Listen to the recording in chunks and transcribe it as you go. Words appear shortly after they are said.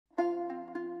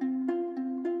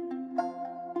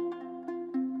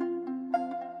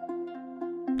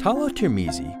Talha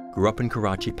Tirmizi grew up in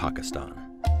Karachi, Pakistan.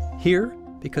 Here,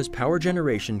 because power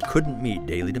generation couldn't meet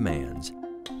daily demands,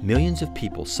 millions of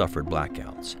people suffered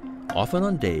blackouts, often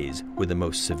on days with the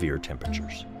most severe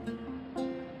temperatures.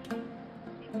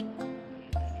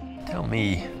 Tell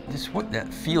me just what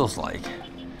that feels like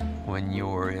when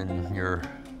you're in your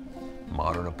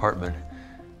modern apartment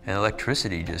and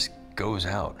electricity just goes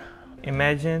out.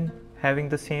 Imagine having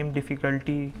the same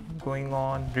difficulty going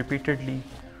on repeatedly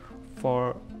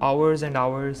for hours and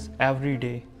hours every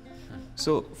day.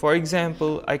 So, for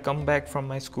example, I come back from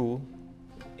my school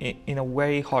in a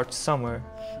very hot summer,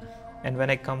 and when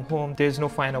I come home, there's no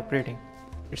fan operating.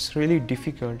 It's really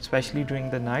difficult, especially during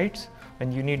the nights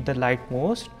when you need the light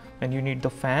most, when you need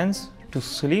the fans to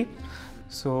sleep.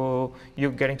 So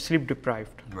you're getting sleep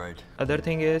deprived. Right. Other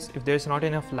thing is, if there's not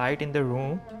enough light in the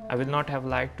room, I will not have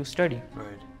light to study.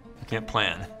 Right. You can't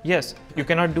plan. Yes, you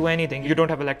cannot do anything. You don't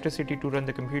have electricity to run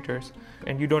the computers,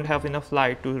 and you don't have enough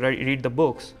light to read the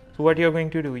books. So what you're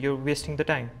going to do? You're wasting the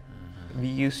time. We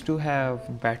used to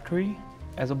have battery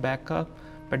as a backup,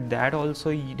 but that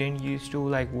also didn't used to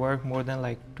work more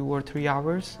than 2 or 3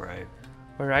 hours. Right.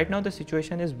 But right now the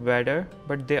situation is better,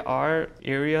 but there are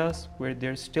areas where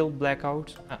there's still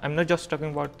blackouts. I'm not just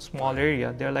talking about small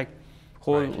area. They're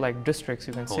whole districts,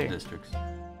 you can say. Whole districts.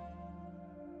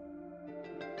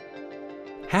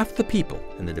 Half the people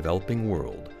in the developing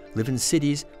world live in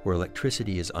cities where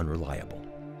electricity is unreliable.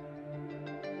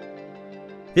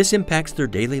 This impacts their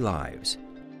daily lives,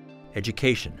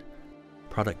 education,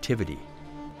 productivity,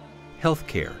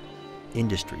 healthcare,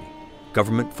 industry,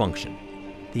 government function,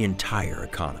 the entire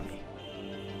economy.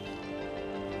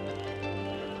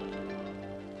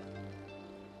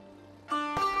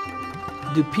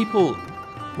 Do people,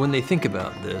 when they think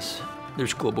about this,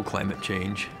 there's global climate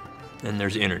change and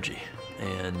there's energy,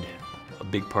 and a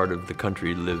big part of the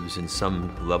country lives in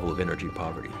some level of energy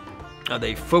poverty. Are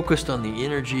they focused on the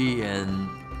energy and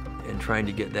trying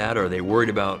to get that, or are they worried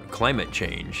about climate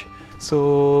change?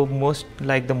 So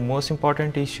the most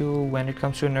important issue when it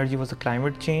comes to energy was the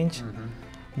climate change.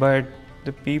 But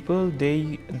the people,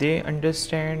 they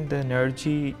understand the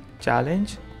energy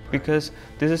challenge, because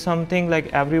this is something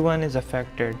everyone is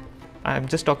affected. I'm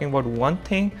just talking about one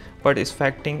thing, but it's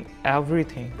affecting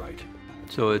everything. Right.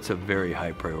 So it's a very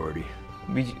high priority.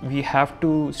 We have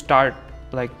to start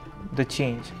the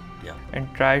change. Yeah.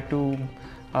 And try to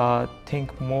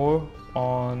think more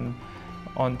on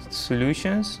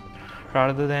solutions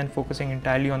rather than focusing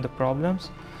entirely on the problems.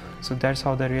 So that's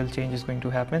how the real change is going to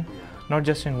happen. Not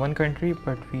just in one country,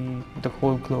 but the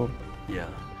whole globe. Yeah.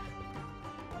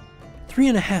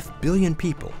 3.5 billion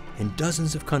people in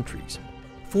dozens of countries,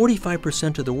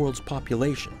 45% of the world's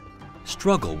population,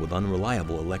 struggle with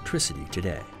unreliable electricity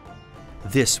today.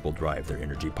 This will drive their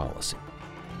energy policy.